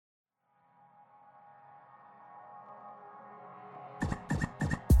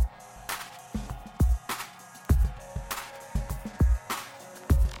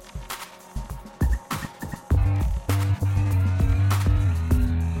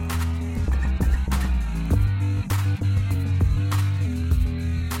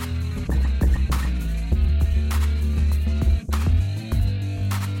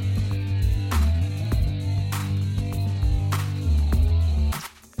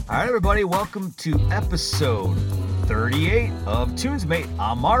All right, everybody, welcome to episode 38 of Tunes Mate.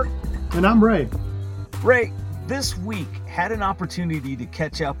 I'm Mark. And I'm Ray. Ray, this week had an opportunity to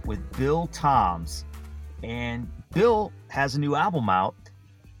catch up with Bill Toms, and Bill has a new album out,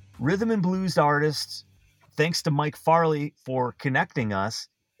 rhythm and blues artist. Thanks to Mike Farley for connecting us,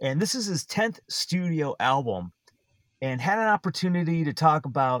 and this is his 10th studio album, and had an opportunity to talk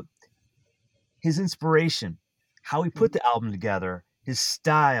about his inspiration, how he put the album together, his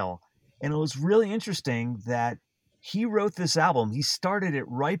style. And it was really interesting that he wrote this album. He started it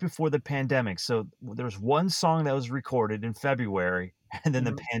right before the pandemic. So there was one song that was recorded in February, and then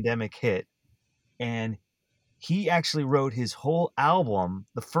the pandemic hit. And he actually wrote his whole album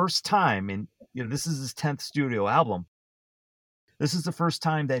the first time. And this is his 10th studio album. This is the first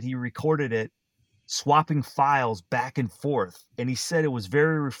time that he recorded it, swapping files back and forth. And he said it was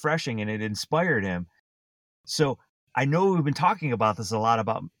very refreshing and it inspired him. So I know we've been talking about this a lot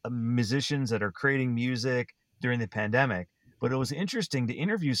about musicians that are creating music during the pandemic, but it was interesting to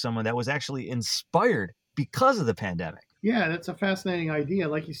interview someone that was actually inspired because of the pandemic. Yeah, that's a fascinating idea.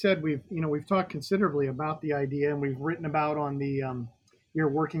 Like you said, we've talked considerably about the idea, and we've written about on the you're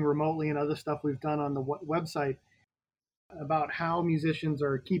working remotely and other stuff we've done on the website about how musicians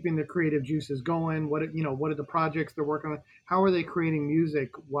are keeping their creative juices going. What are the projects they're working on? How are they creating music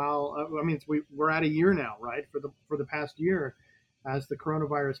while we're at a year now, right? For the past year, as the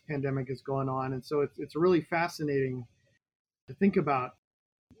coronavirus pandemic is going on, and so it's really fascinating to think about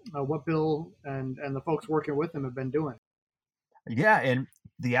what Bill and the folks working with him have been doing. Yeah, and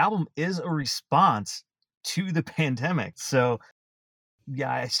the album is a response to the pandemic. So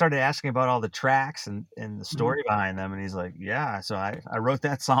yeah, I started asking about all the tracks and the story behind them. And he's like, yeah, so I wrote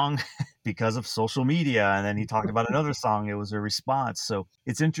that song because of social media. And then he talked about another song. It was a response. So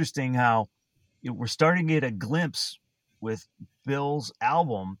it's interesting how we're starting to get a glimpse with Bill's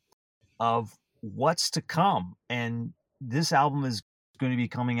album of what's to come. And this album is going to be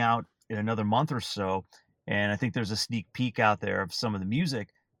coming out in another month or so. And I think there's a sneak peek out there of some of the music.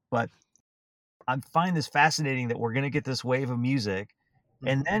 But I find this fascinating that we're going to get this wave of music.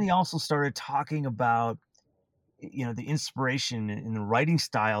 And then he also started talking about, the inspiration and the writing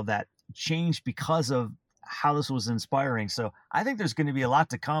style that changed because of how this was inspiring. So I think there's going to be a lot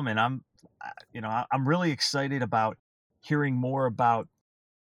to come, and I'm really excited about hearing more about,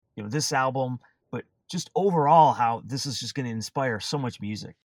 this album, but just overall how this is just going to inspire so much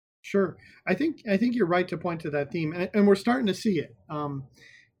music. Sure, I think you're right to point to that theme, and we're starting to see it.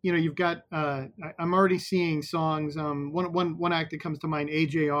 You've got I'm already seeing songs. One act that comes to mind,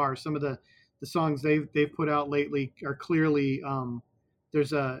 AJR. Some of the songs they've put out lately are clearly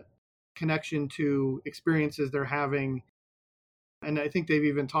there's a connection to experiences they're having, and I think they've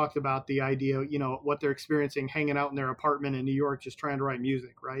even talked about the idea, what they're experiencing hanging out in their apartment in New York, just trying to write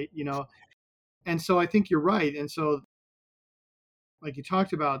music, right? And so I think you're right. And so, like you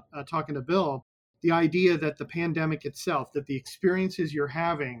talked about talking to Bill, the idea that the pandemic itself, that the experiences you're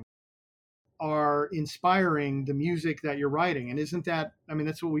having are inspiring the music that you're writing. And isn't that,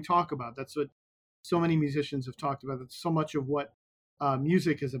 that's what we talk about. That's what so many musicians have talked about. That's so much of what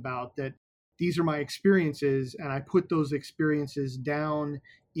music is about, that these are my experiences and I put those experiences down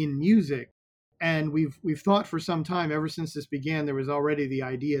in music. And we've thought for some time, ever since this began, there was already the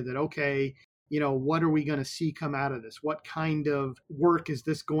idea that, okay, what are we going to see come out of this? What kind of work is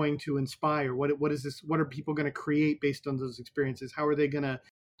this going to inspire? What is this? What are people going to create based on those experiences? How are they going to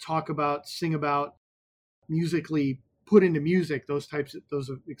talk about, sing about, musically put into music those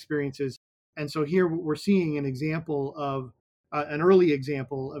experiences? And so here we're seeing an example of an early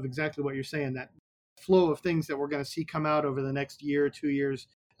example of exactly what you're saying, that flow of things that we're going to see come out over the next year, 2 years,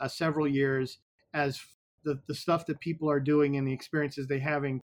 several years, as the stuff that people are doing and the experiences they're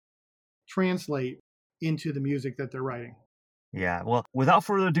having translate into the music that they're writing. Yeah, well, without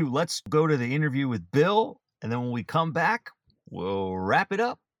further ado, let's go to the interview with Bill, and then when we come back, we'll wrap it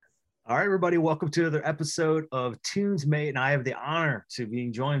up. All right, everybody, welcome to another episode of Tunes Mate, and I have the honor to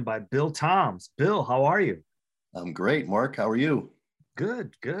being joined by Bill Toms. Bill, how are you? I'm great, Mark. How are you?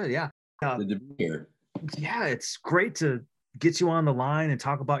 Good, yeah. Good to be here. Yeah, it's great to get you on the line and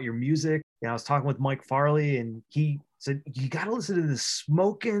talk about your music. I was talking with Mike Farley, and he said, you got to listen to this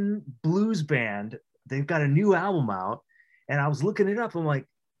Smokin' Blues Band. They've got a new album out. And I was looking it up. I'm like,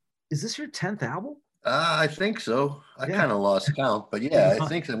 is this your 10th album? I think so. I kind of lost count, but yeah, I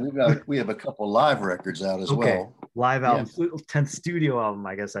think that we have a couple live records out as well. Live album, 10th studio album,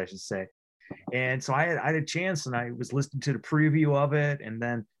 I guess I should say. And so I had a chance, and I was listening to the preview of it, and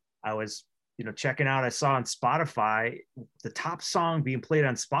then I was, checking out. I saw on Spotify the top song being played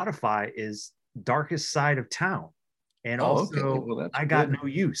on Spotify is "Darkest Side of Town." And Oh, okay. also, Well, that's I got good. no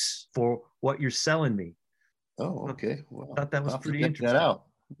use for what you're selling me. Oh, I okay. Well, thought that was I'll have to pretty check that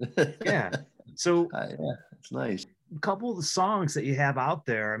interesting. out. Yeah. So Yeah, it's nice. a couple of the songs that you have out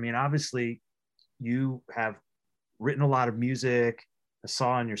there, I mean, obviously you have written a lot of music. I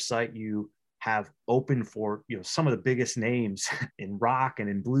saw on your site you have opened for, some of the biggest names in rock and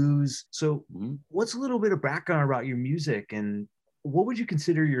in blues. So Mhm. what's a little bit of background about your music, and what would you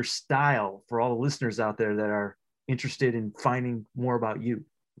consider your style for all the listeners out there that are interested in finding more about you?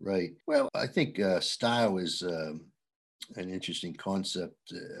 Right. Well, I think style is an interesting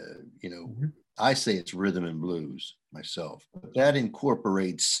concept. Mhm. I say it's rhythm and blues myself. That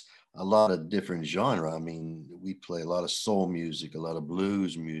incorporates a lot of different genre. I mean, we play a lot of soul music, a lot of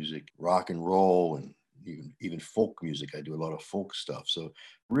blues music, rock and roll, and even folk music. I do a lot of folk stuff. So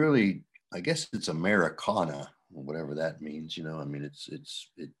really, I guess it's Americana, whatever that means. I mean,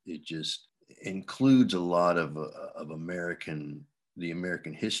 it just includes a lot of the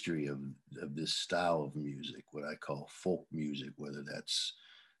American history of this style of music, what I call folk music, whether that's,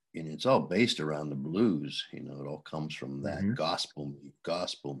 and it's all based around the blues. It all comes from that Mhm. gospel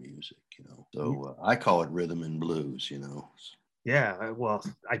music. So I call it rhythm and blues. Yeah, well,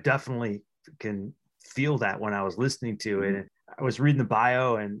 I definitely can feel that when I was listening to it. And I was reading the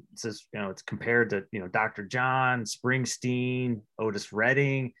bio, and it says, it's compared to, Dr. John, Springsteen, Otis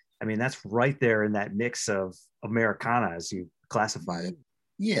Redding. I mean, that's right there in that mix of Americana, as you classified it.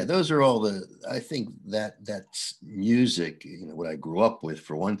 Yeah, those are all I think that's music, what I grew up with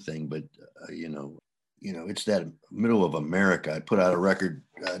for one thing, but it's that middle of America. I put out a record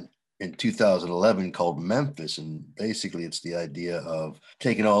in 2011 called Memphis, and basically it's the idea of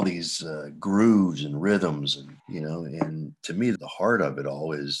taking all these grooves and rhythms, and to me the heart of it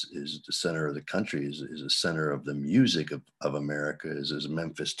all is the center of the country, is the center of the music of America is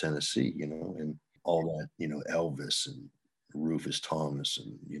Memphis, Tennessee, and all that, Elvis and Rufus Thomas,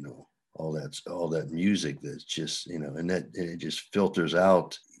 and all that music that's just, and it just filters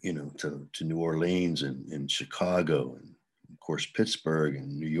out, to New Orleans and Chicago, and of course Pittsburgh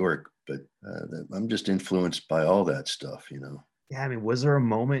and New York. But I'm just influenced by all that stuff. Yeah, I mean, was there a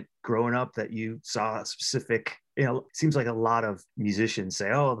moment growing up that you saw a specific, it seems like a lot of musicians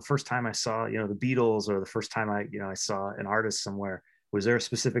say, oh, the first time I saw, the Beatles, or the first time I saw an artist somewhere. Was there a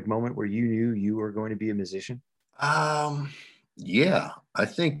specific moment where you knew you were going to be a musician? Yeah, I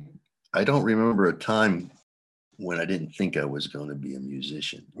think I don't remember a time when I didn't think I was going to be a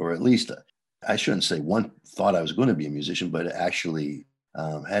musician, or at least I shouldn't say one thought I was going to be a musician, but actually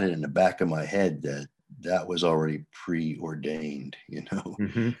had it in the back of my head that was already preordained.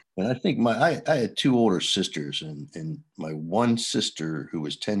 Mm-hmm. And I think I had two older sisters, and my one sister, who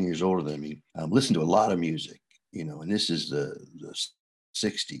was 10 years older than me, listened to a lot of music, and this is the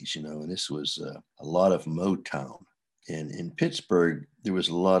 60s, and this was a lot of Motown. And in Pittsburgh, there was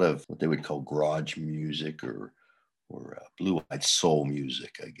a lot of what they would call garage music, or blue-eyed soul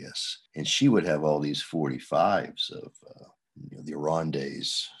music, I guess. And she would have all these 45s of the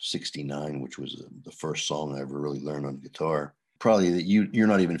Orondes 69, which was the first song I ever really learned on guitar. Probably that you're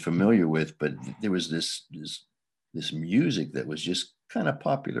not even familiar with, but there was this music that was just kind of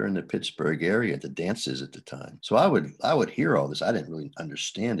popular in the Pittsburgh area at the dances at the time. So I would hear all this. I didn't really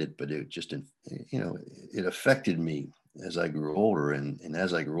understand it, but it just, it affected me as I grew older, and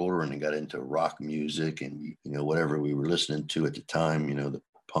as I grew older and I got into rock music, and whatever we were listening to at the time, the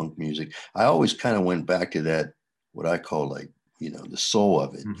punk music, I always kind of went back to that, what I call, like, the soul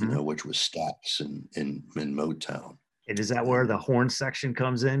of it, Mm-hmm. which was Stax and Motown. And is that where And the horn section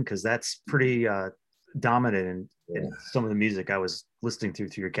comes in? Because that's pretty dominant in some of the music I was listening to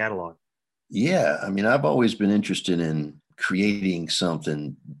through your catalog. yeah, I mean, I've always been interested in creating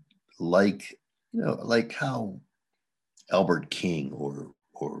something like, like how Albert King or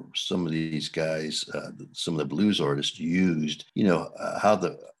some of these guys, some of the blues artists used, how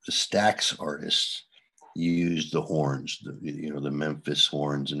the Stax artists used the horns, the Memphis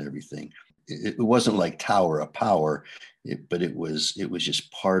horns and everything. It wasn't like Tower of Power, but it was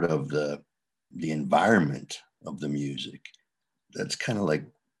just part of the environment of the music. That's kind of like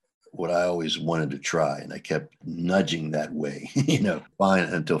what I always wanted to try, and I kept nudging that way, fine,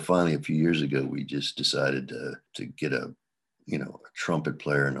 until finally a few years ago we just decided to get a trumpet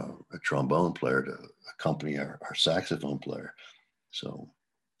player and a trombone player to accompany our saxophone player. So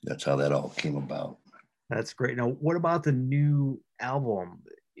that's how that all came about. That's great. Now, what about the new album?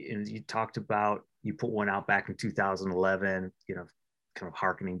 And you talked about you put one out back in 2011, kind of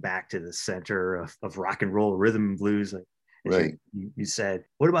harkening back to the center of rock and roll, rhythm and blues, like as Right. you said.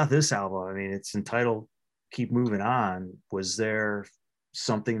 What about this album? I mean, it's entitled Keep Moving On. Was there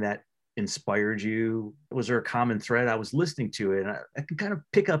something that inspired you? Was there a common thread? I was listening to it, and I can kind of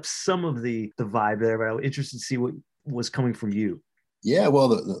pick up some of the vibe there, but I was interested to see what was coming from you. Yeah,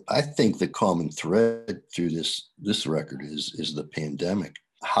 well, I think the common thread through this record is the pandemic.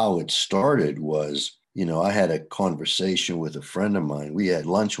 How it started was, I had a conversation with a friend of mine. We had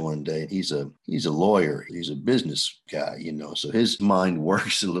lunch one day, and he's a lawyer. He's a business guy, so his mind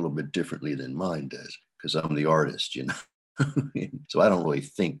works a little bit differently than mine does because I'm the artist, So I don't really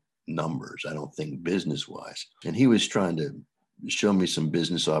think numbers. I don't think business wise. And he was trying to show me some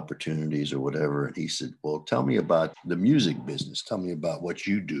business opportunities or whatever. And he said, well, tell me about the music business. Tell me about what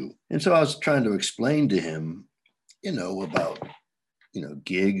you do. And so I was trying to explain to him, about,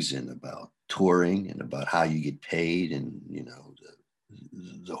 gigs and about touring and about how you get paid and,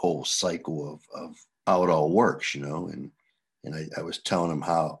 the whole cycle of how it all works, and I was telling him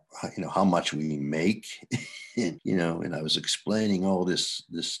how much we make, and I was explaining all this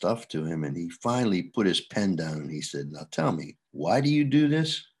stuff to him, and he finally put his pen down and he said, now tell me, why do you do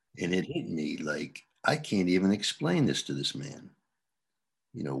this? And it hit me like, I can't even explain this to this man,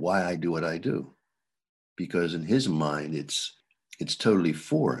 why I do what I do, because in his mind, it's totally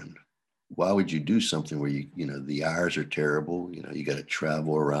foreign. Why would you do something where the hours are terrible? You got to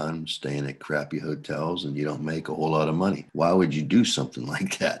travel around, staying at crappy hotels, and you don't make a whole lot of money. Why would you do something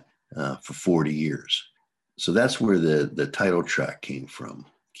like that for 40 years? So that's where the title track came from,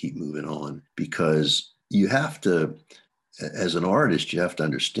 Keep Moving On, because you have to, as an artist, you have to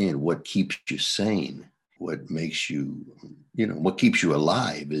understand what keeps you sane, what makes you, what keeps you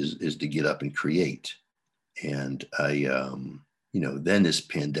alive is to get up and create. And then this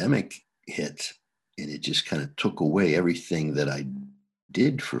pandemic hit, and it just kind of took away everything that I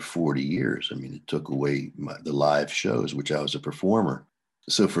did for 40 years. I mean, it took away the live shows, which I was a performer.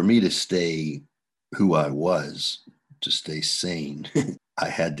 So for me to stay who I was, to stay sane, I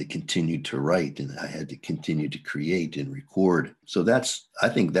had to continue to write, and I had to continue to create and record. So I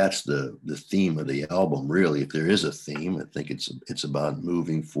think that's the theme of the album, really. If there is a theme, I think it's about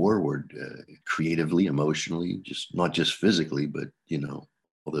moving forward creatively, emotionally, not just physically, but,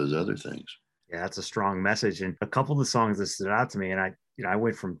 all those other things. Yeah, that's a strong message. And a couple of the songs that stood out to me, and I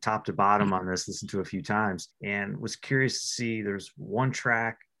went from top to bottom on this, listened to a few times, and was curious to see there's one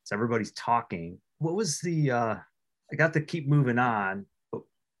track, it's Everybody's Talking. What was I got to Keep Moving On, but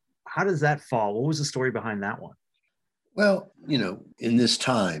how does that fall? What was the story behind that one? Well, in this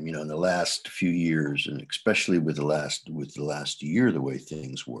time, in the last few years, and especially with the last year, the way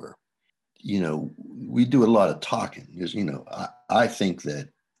things were, we do a lot of talking because, I think that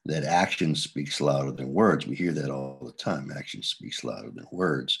action speaks louder than words. We hear that all the time. Action speaks louder than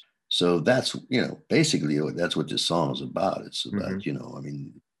words. So that's, basically that's what this song is about. It's about,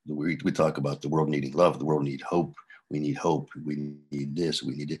 we talk about the world needing love, the world need hope. We need hope. We need this.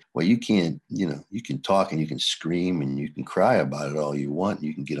 We need it. Well, you can't, you can talk and you can scream and you can cry about it all you want.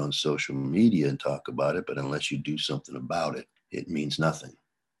 You can get on social media and talk about it, but unless you do something about it, it means nothing.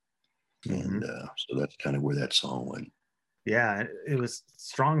 And so that's kind of where that song went. Yeah, it was a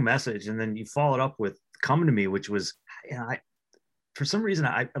strong message. And then you followed up with Come to Me, which was, for some reason,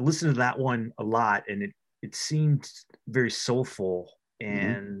 I listened to that one a lot, and it seemed very soulful,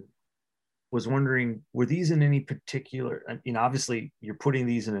 and was wondering, were these in any particular, obviously you're putting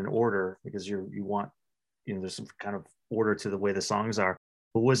these in an order because you want, there's some kind of order to the way the songs are,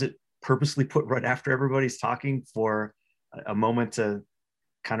 but was it purposely put right after Everybody's Talking for a moment to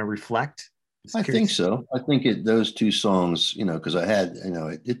kind of reflect? I think so. I think those two songs, because I had,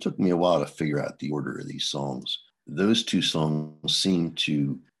 it took me a while to figure out the order of these songs. Those two songs seem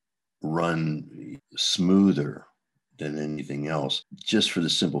to run smoother than anything else, just for the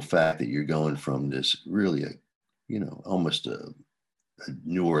simple fact that you're going from this really, almost a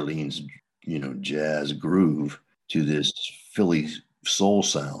New Orleans, jazz groove to this Philly soul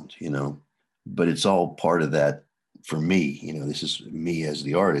sound, but it's all part of that. For me, this is me as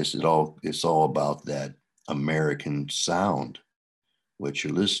the artist. It's all about that American sound, what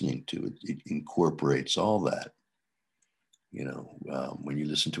you're listening to. It incorporates all that. When you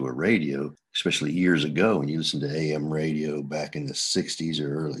listen to a radio, especially years ago, when you listen to AM radio back in the 60s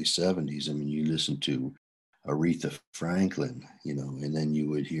or early 70s, you listen to Aretha Franklin, and then you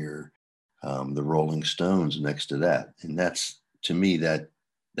would hear the Rolling Stones next to that. And that's, to me, that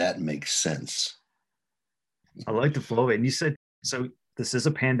makes sense. I like the flow of it. And you said, so this is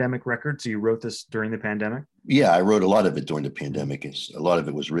a pandemic record. So you wrote this during the pandemic? Yeah, I wrote a lot of it during the pandemic. A lot of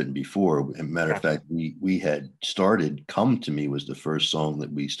it was written before. As a matter of fact, we had started, Come to Me was the first song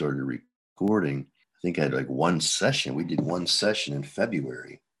that we started recording. I think I had like one session. We did one session in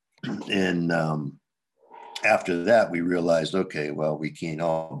February. And after that, we realized, okay, well, we can't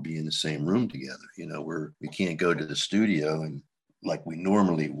all be in the same room together. We can't go to the studio and like we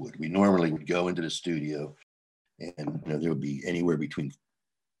normally would. We normally would go into the studio, and there would be anywhere between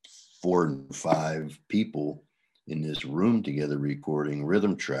 4 and 5 people in this room together recording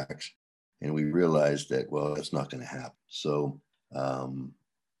rhythm tracks. And we realized that, well, that's not going to happen. So,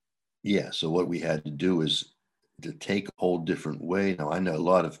 so what we had to do is to take a whole different way. Now, I know a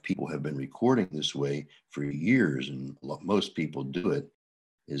lot of people have been recording this way for years, and most people do it,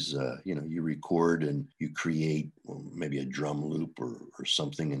 is, you record and you create maybe a drum loop or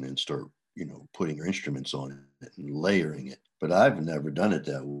something, and then start, putting your instruments on it and layering it. But I've never done it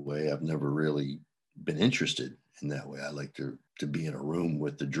that way. I've never really been interested in that way. I like to be in a room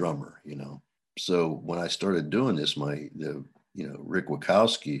with the drummer, So when I started doing this, Rick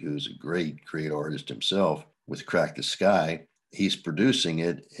Wachowski, who's a great artist himself with Crack the Skye, he's producing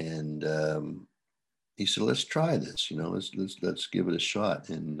it, and he said, let's try this, let's give it a shot.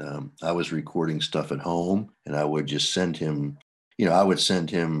 And I was recording stuff at home, and I would just send him,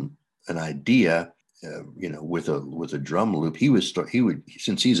 an idea, with a drum loop. He would,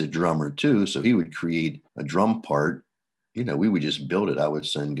 since he's a drummer too, so he would create a drum part. We would just build it. I would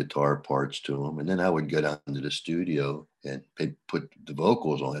send guitar parts to him, and then I would go down to the studio and put the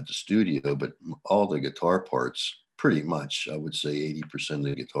vocals on at the studio. But all the guitar parts, pretty much, I would say 80% of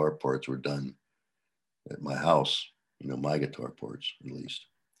the guitar parts were done at my house, my guitar parts at least.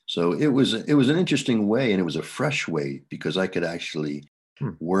 So it was an interesting way, and it was a fresh way, because I could actually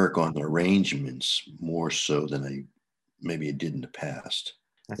work on the arrangements more so than I did in the past.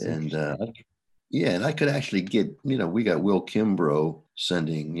 That's and and I could actually get, we got Will Kimbrough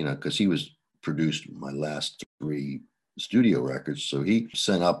sending, because he was produced my last 3 studio records. So he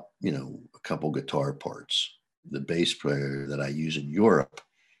sent up, a couple guitar parts. The bass player that I use in Europe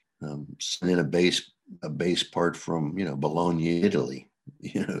sent in a bass part from, Bologna, Italy.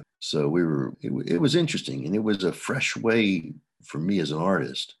 So it was interesting, and it was a fresh way for me as an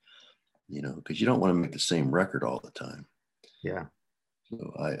artist, because you don't want to make the same record all the time. Yeah.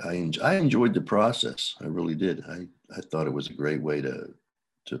 So I enjoyed the process. I really did. I thought it was a great way to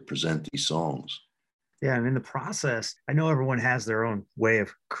present these songs. Yeah, and in the process, I know everyone has their own way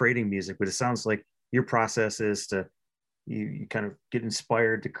of creating music, but it sounds like your process is to you kind of get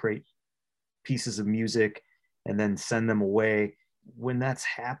inspired to create pieces of music and then send them away. When that's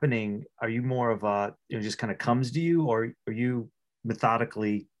happening, are you more of a, just kind of comes to you, or are you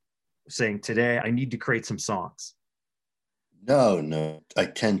methodically saying, today I need to create some songs? No, I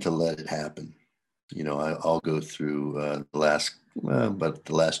tend to let it happen. I'll go through about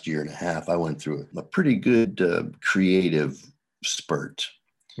the last year and a half, I went through a pretty good creative spurt.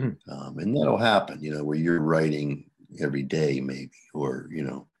 And that'll happen, where you're writing every day maybe, or,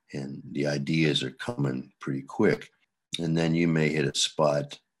 and the ideas are coming pretty quick. And then you may hit a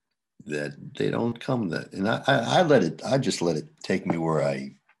spot that they don't come that. And I just let it take me where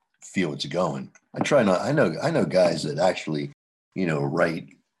I feel it's going. I know guys that actually, write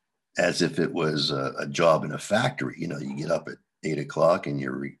as if it was a job in a factory. You get up at 8 o'clock and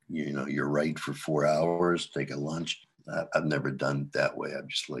you're right for 4 hours, take a lunch. I've never done it that way. I've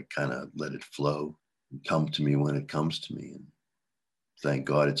just kind of let it flow and come to me when it comes to me. And thank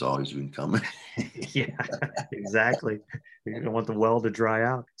God it's always been coming. Yeah, exactly. You don't want the well to dry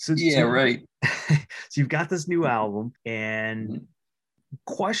out. Right. So you've got this new album, and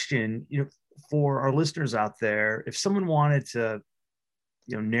question, for our listeners out there, if someone wanted to,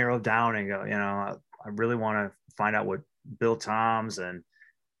 narrow down and go, I really want to find out what Bill Toms and,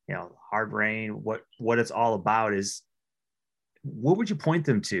 Hard Rain, what it's all about, what would you point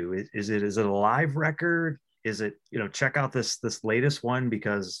them to? Is it a live record? Is it, check out this latest one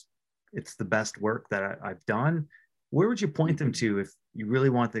because it's the best work that I've done? Where would you point them to if you really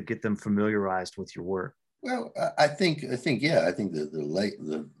want to get them familiarized with your work? Well, I think the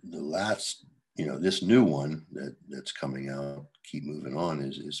last, this new one that's coming out, Keep Moving On,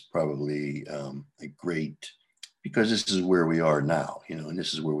 is probably a great, because this is where we are now, and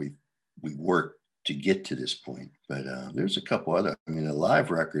this is where we work to get to this point. But there's a couple other, the live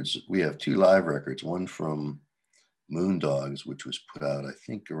records. We have 2 live records, one from Moondogs, which was put out, I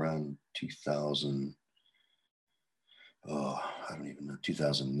think, around 2000. I don't even know,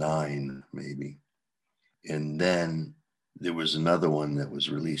 2009 maybe. And then there was another one that was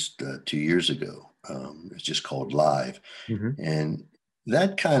released 2 years ago. It's just called Live. And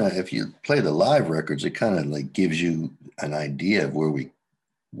that kind of, if you play the live records, it kind of gives you an idea of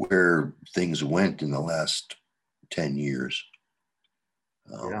where things went in the last 10 years.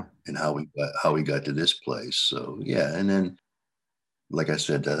 And how we got to this place. So yeah, and then, like I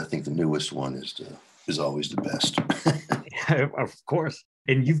said, I think the newest one is is always the best. Of course.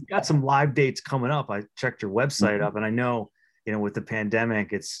 And you've got some live dates coming up. I checked your website up, and I know, with the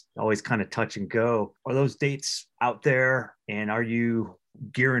pandemic, it's always kind of touch and go. Are those dates out there, and are you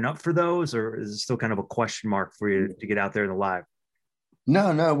gearing up for those, or is it still kind of a question mark for you to get out there in the live?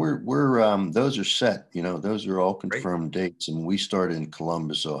 No, we're those are set. Those are all confirmed Great. dates, and we started in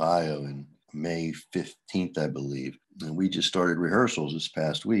Columbus, Ohio, in May 15th, I believe, and we just started rehearsals this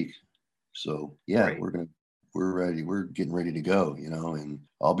past week. So yeah, Great. we're ready. We're getting ready to go. And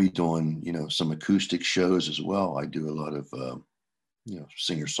I'll be doing some acoustic shows as well. I do a lot of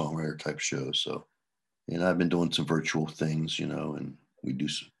singer songwriter type shows. So, and I've been doing some virtual things. And we do.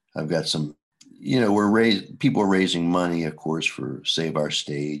 I've got some. People are raising money, of course, for Save Our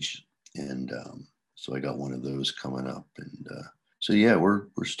Stage, and so I got one of those coming up, and so yeah, we're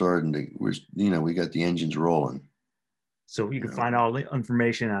starting to we got the engines rolling. So you can find all the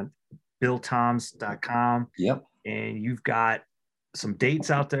information on billtoms.com. Yep. And you've got some dates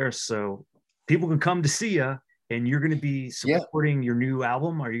out there, so people can come to see you. And you're going to be supporting your new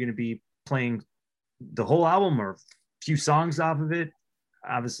album. Are you going to be playing the whole album or a few songs off of it?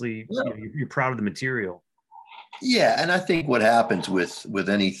 Obviously, you're proud of the material. Yeah, and I think what happens with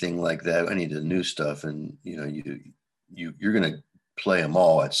anything like that, any of the new stuff, and you're going to play them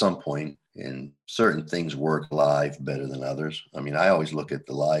all at some point, and certain things work live better than others. I mean, I always look at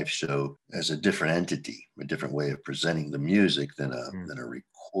the live show as a different entity, a different way of presenting the music than a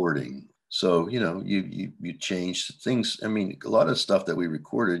recording. So you change things. I mean, a lot of stuff that we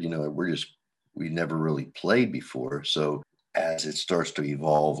recorded, we never really played before. So as it starts to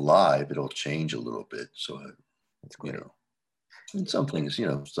evolve live, it'll change a little bit. So, that's great. And some things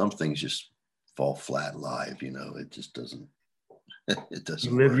just fall flat live. It just doesn't. It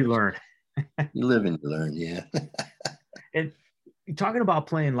doesn't. You live, work. you learn. You live and you learn, yeah. And talking about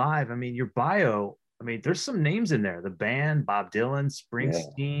playing live, I mean, your bio. I mean, there's some names in there. The band, Bob Dylan,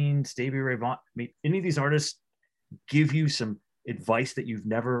 Springsteen, Stevie Ray Vaughan. I mean, any of these artists give you some advice that you've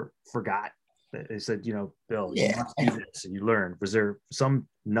never forgot? They said, Bill, you must do this, and you learn. Was there some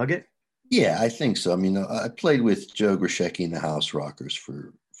nugget? Yeah, I think so. I mean, I played with Joe Grushecky and the House Rockers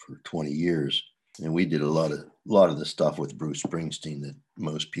for 20 years, and we did a lot of the stuff with Bruce Springsteen that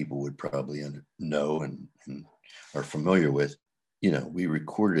most people would probably know and are familiar with. We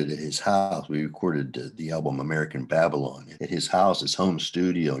recorded at his house. We recorded the album American Babylon at his house, his home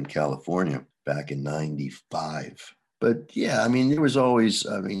studio in California back in '95. But yeah, I mean, there was always,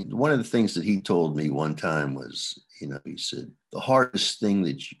 one of the things that he told me one time was, he said, the hardest thing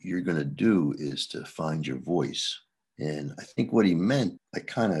that you're going to do is to find your voice. And I think what he meant, I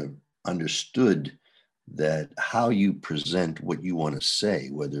kind of understood that how you present what you want to say,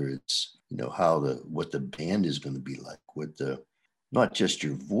 whether it's, what the band is going to be like, not just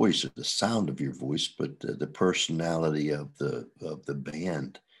your voice or the sound of your voice, but the personality of the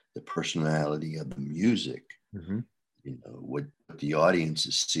band, the personality of the music. Mm-hmm. What the audience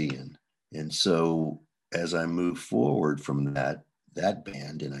is seeing. And so as I move forward from that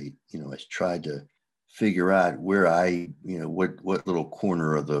band, and I tried to figure out where what little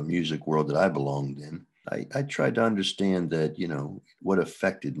corner of the music world that I belonged in. I tried to understand that, what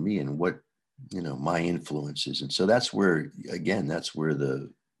affected me and what, my influences. And so that's where the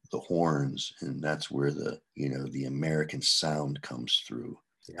horns, and that's where the American sound comes through.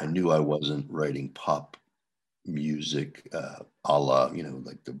 Yeah. I knew I wasn't writing pop music a la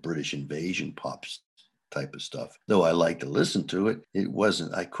like the British invasion pops type of stuff, though I like to listen to it.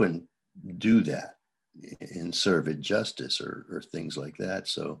 I couldn't do that and serve it justice or things like that.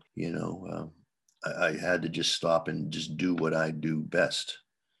 So I had to just stop and just do what I do best,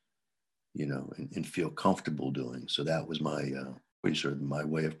 and feel comfortable doing. So that was my my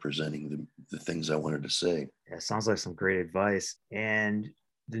way of presenting the things I wanted to say. Yeah, sounds like some great advice. And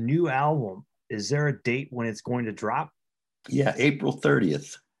the new album, is there a date when it's going to drop? Yeah, April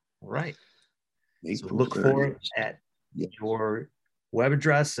 30th. Right. April so look 30th. For it at your web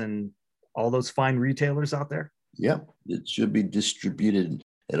address and all those fine retailers out there. Yep. It should be distributed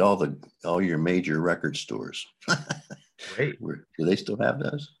at all your major record stores. Great. Do they still have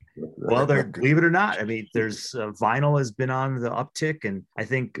those? Well, believe it or not, I mean, there's vinyl has been on the uptick, and I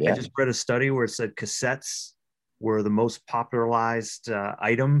think I just read a study where it said cassettes were the most popularized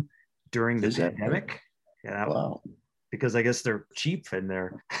item during the pandemic. Yeah. Wow. Because I guess they're cheap and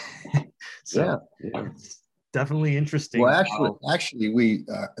they're so it's definitely interesting. Well, actually, we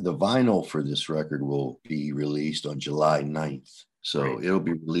the vinyl for this record will be released on July 9th. So it'll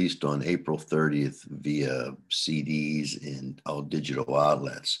be released on April 30th via CDs and all digital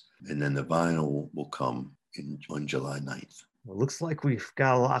outlets. And then the vinyl will come on July 9th. Well, looks like we've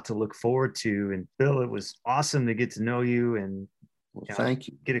got a lot to look forward to. And Bill, it was awesome to get to know you and Well, you know, thank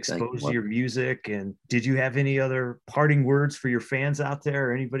you. get Thank you, exposed to Mark. your music. And did you have any other parting words for your fans out there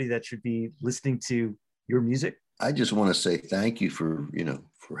or anybody that should be listening to your music? I just want to say thank you for,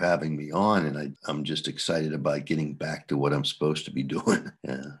 for having me on. And I'm just excited about getting back to what I'm supposed to be doing,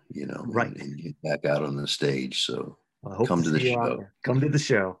 Right. and get back out on the stage. So Well, I hope to come to the see you out show. there. Come to the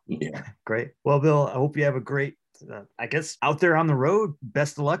show. Yeah. Great. Well, Bill, I hope you have a great, I guess, out there on the road.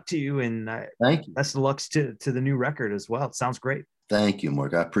 Best of luck to you, and Thank you. best of luck to the new record as well. It sounds great. Thank you,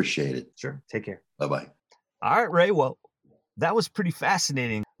 Mark. I appreciate it. Sure. Take care. Bye-bye. All right, Ray. Well, that was pretty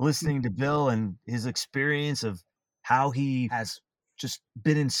fascinating listening to Bill and his experience of how he has just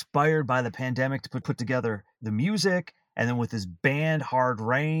been inspired by the pandemic to put together the music. And then with his band, Hard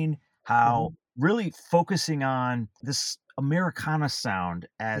Rain, how really focusing on this Americana sound,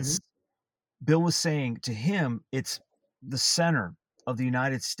 as Bill was saying, to him, it's the center of the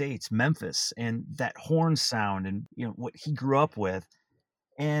United States, Memphis, and that horn sound and what he grew up with.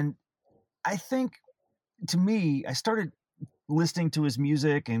 And I think, to me, I started listening to his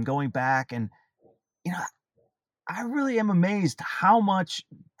music and going back, and you know I really am amazed how much,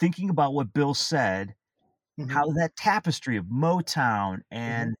 thinking about what Bill said, how that tapestry of Motown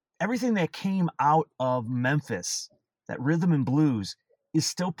and everything that came out of Memphis, that rhythm and blues, is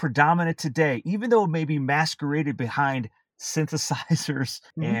still predominant today, even though it may be masqueraded behind synthesizers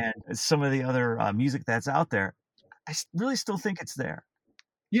and some of the other music that's out there. I really still think it's there.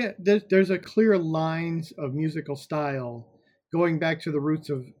 Yeah, there's a clear lines of musical style going back to the roots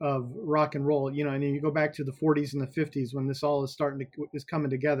of rock and roll. And you go back to the 40s and the 50s when this all is coming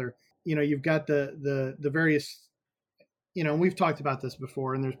together. You've got the various, and we've talked about this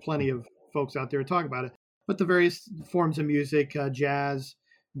before, and there's plenty of folks out there to talk about it. But the various forms of music, jazz,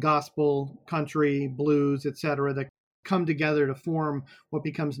 gospel, country, blues, etc., that come together to form what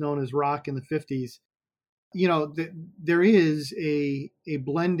becomes known as rock in the 50s. There is a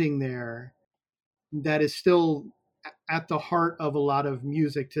blending there that is still at the heart of a lot of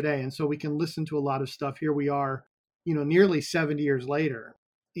music today. And so we can listen to a lot of stuff. Here we are, nearly 70 years later.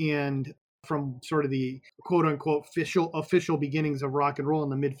 And from sort of the quote unquote official beginnings of rock and roll in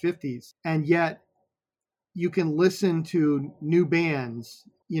the mid 50s. And yet you can listen to new bands,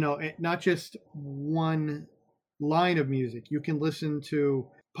 not just one line of music. You can listen to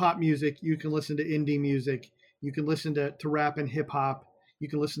pop music, you can listen to indie music, you can listen to rap and hip hop, you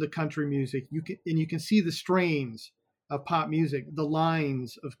can listen to country music, you can see the strains of pop music, the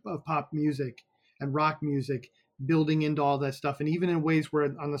lines of pop music and rock music building into all that stuff. And even in ways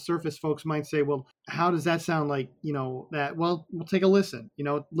where on the surface folks might say, well, how does that sound like, that? Well, we'll take a listen,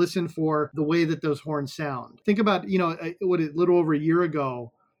 listen for the way that those horns sound. Think about, a little over a year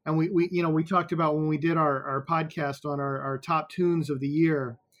ago, and we talked about when we did our podcast on our top tunes of the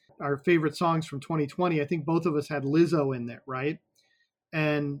year, our favorite songs from 2020. I think both of us had Lizzo in there, right?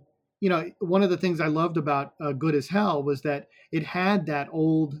 And one of the things I loved about Good as Hell was that it had that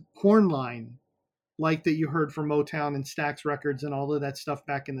old horn line, like that you heard from Motown and Stax Records and all of that stuff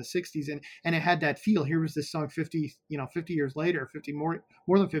back in the 60s, and it had that feel. Here was this song 50 years later, 50 more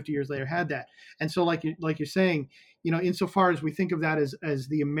than 50 years later, had that. And so like you're saying, insofar as we think of that as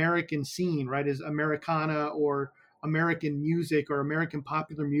the American scene, right, as Americana or American music or American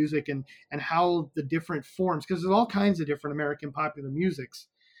popular music, and how the different forms, because there's all kinds of different American popular musics,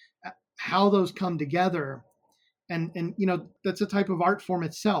 how those come together. And that's a type of art form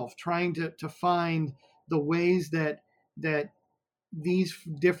itself, trying to find the ways that these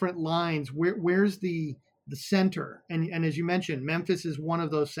different lines, where's the center. And as you mentioned, Memphis is one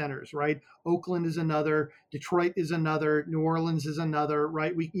of those centers, right? Oakland is another, Detroit is another, New Orleans is another,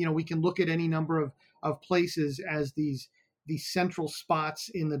 right? We can look at any number of places as these central spots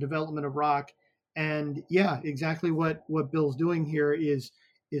in the development of rock. And yeah, exactly what Bill's doing here is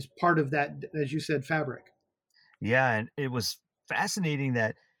part of that, as you said, fabric. Yeah, and it was fascinating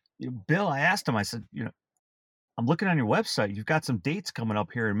that Bill, I asked him, I said, I'm looking on your website, you've got some dates coming up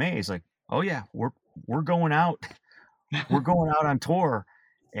here in May. He's like, oh yeah, we're going out. We're going out on tour,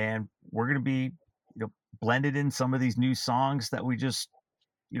 and we're going to be, blended in some of these new songs that we just,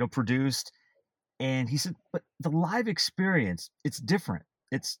 produced. And he said, but the live experience, it's different.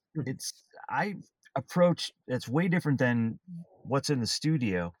 It's I approach, it's way different than what's in the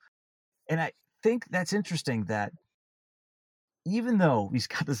studio. And I think that's interesting that even though he's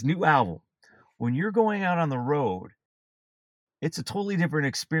got this new album, when you're going out on the road, it's a totally different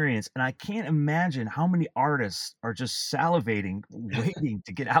experience. And I can't imagine how many artists are just salivating, waiting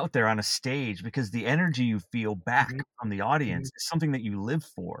to get out there on a stage, because the energy you feel back from the audience is something that you live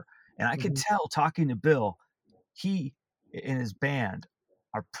for. And I could tell, talking to Bill, he and his band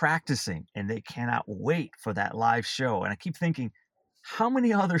are practicing, and they cannot wait for that live show. And I keep thinking, how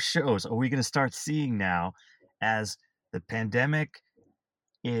many other shows are we going to start seeing now as the pandemic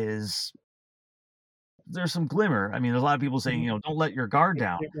is there's some glimmer. I mean, there's a lot of people saying, don't let your guard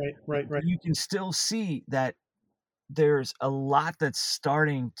down. Right. You can still see that there's a lot that's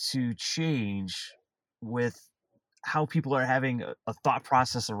starting to change with how people are having a thought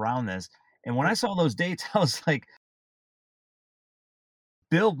process around this. And when I saw those dates, I was like,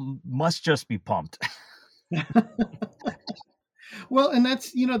 Bill must just be pumped. Well, and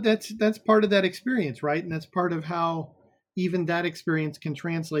that's part of that experience, right? And that's part of how even that experience can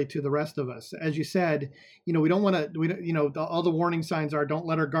translate to the rest of us. As you said, we don't want to, all the warning signs are don't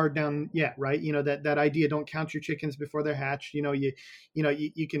let our guard down yet, right? That idea, don't count your chickens before they're hatched. You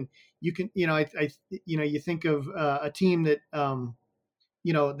can, you think of a team that,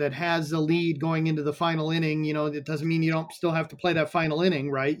 that has a lead going into the final inning, it doesn't mean you don't still have to play that final inning,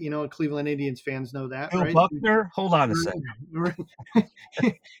 right? Cleveland Indians fans know that, Bill right? Buckner, hold on a second.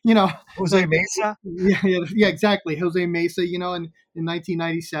 Jose Mesa? Yeah, exactly. Jose Mesa, in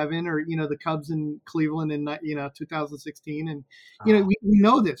 1997, or, the Cubs in Cleveland in, 2016. And, we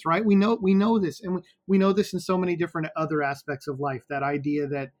know this, right? We know this. And we know this in so many different other aspects of life, that idea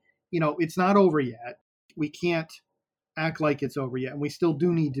that, it's not over yet. We can't act like it's over yet, and we still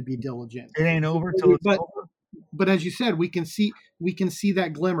do need to be diligent. It ain't over till it's over. But as you said, we can see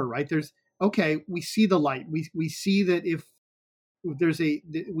that glimmer, right? We see the light. We see that if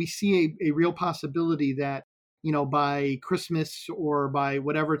we see a real possibility that, by Christmas or by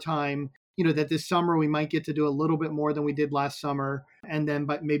whatever time, that this summer we might get to do a little bit more than we did last summer. And then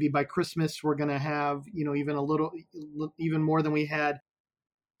maybe by Christmas, we're going to have, even more than we had.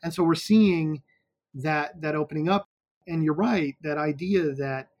 And so we're seeing that opening up. And you're right, that idea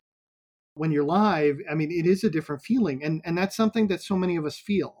that when you're live, I mean, it is a different feeling. And that's something that so many of us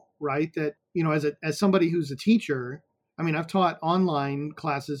feel, right? That, as somebody who's a teacher, I mean, I've taught online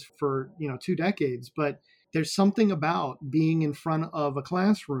classes for, 2 decades, but there's something about being in front of a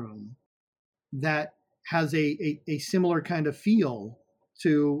classroom that has a similar kind of feel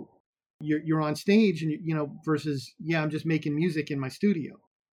to you're on stage and, versus, I'm just making music in my studio.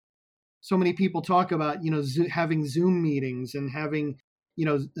 So many people talk about, having Zoom meetings and having,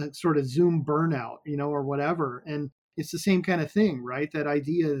 sort of Zoom burnout, or whatever. And it's the same kind of thing, right? That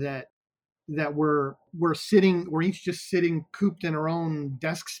idea that we're each just sitting cooped in our own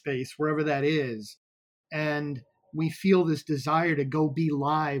desk space, wherever that is. And we feel this desire to go be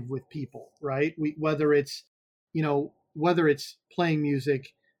live with people, right? Whether it's playing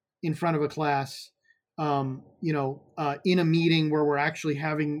music in front of a class, in a meeting where we're actually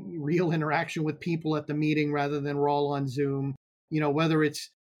having real interaction with people at the meeting rather than we're all on Zoom, whether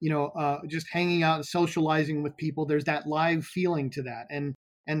it's, just hanging out and socializing with people, there's that live feeling to that. And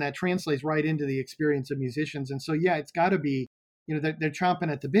that translates right into the experience of musicians. And so, it's got to be, they're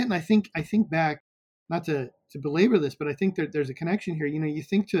chomping at the bit. And I think back, not to belabor this, but I think that there's a connection here. You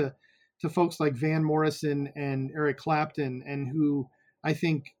think to folks like Van Morrison and Eric Clapton, and who I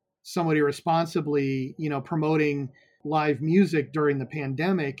think somewhat irresponsibly, promoting live music during the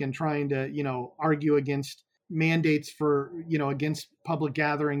pandemic and trying to, argue against mandates for, against public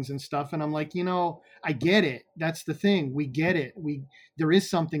gatherings and stuff. And I'm like, I get it. That's the thing. We get it. There is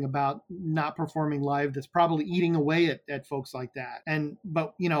something about not performing live that's probably eating away at folks like that.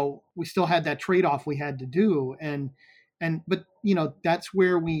 But we still had that trade-off we had to do. But that's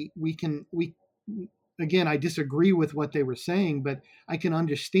where we can again, I disagree with what they were saying, but I can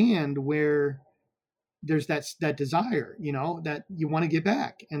understand where there's that desire, that you want to get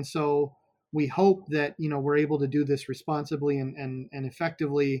back. And so we hope that, we're able to do this responsibly and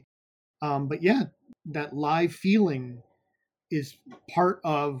effectively. But that live feeling is part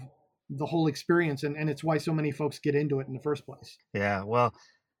of the whole experience. And it's why so many folks get into it in the first place. Yeah. Well,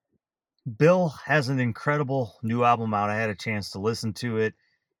 Bill has an incredible new album out. I had a chance to listen to it.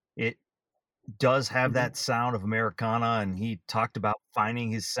 It does have that sound of Americana, and he talked about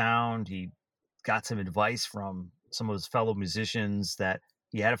finding his sound. He got some advice from some of his fellow musicians that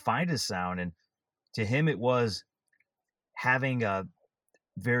he had to find his sound, and to him it was having a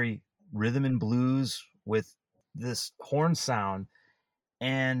very rhythm and blues with this horn sound.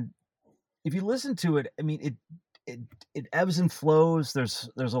 And if you listen to it, I mean, it ebbs and flows. There's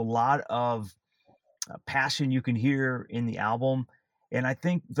a lot of passion you can hear in the album, and I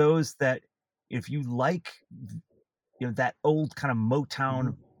think those that, if you like, that old kind of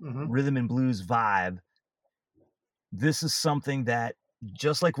Motown rhythm and blues vibe, this is something that,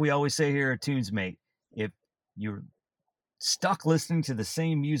 just like we always say here at TunesMate, if you're stuck listening to the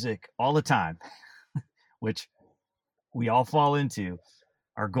same music all the time, which we all fall into.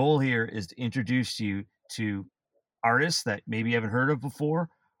 Our goal here is to introduce you to artists that maybe you haven't heard of before,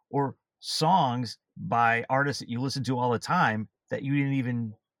 or songs by artists that you listen to all the time that you didn't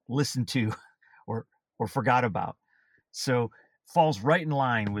even listen to or forgot about. So falls right in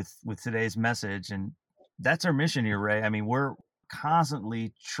line with today's message, and that's our mission here, Ray. I mean, we're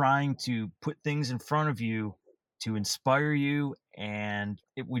constantly trying to put things in front of you to inspire you, and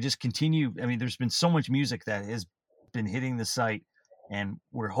we just continue. I mean, there's been so much music that has been hitting the site, and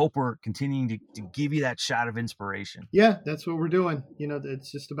we're continuing to give you that shot of inspiration. Yeah, that's what we're doing. You know,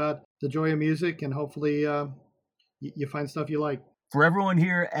 it's just about the joy of music, and hopefully you find stuff you like. For everyone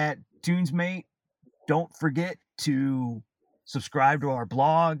here at TunesMate, don't forget to subscribe to our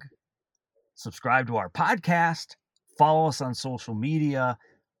blog, subscribe to our podcast, follow us on social media.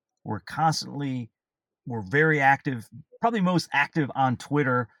 We're very active, probably most active on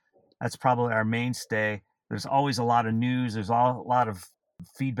Twitter. That's probably our mainstay. There's always a lot of news. There's a lot of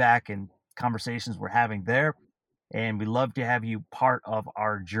feedback and conversations we're having there. And we'd love to have you part of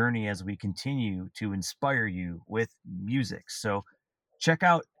our journey as we continue to inspire you with music. So check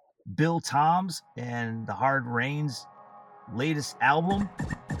out Bill Toms and the Hard Rain's latest album.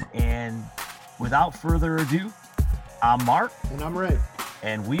 And without further ado, I'm Mark. And I'm Ray.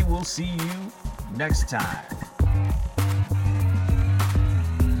 And we will see you next time.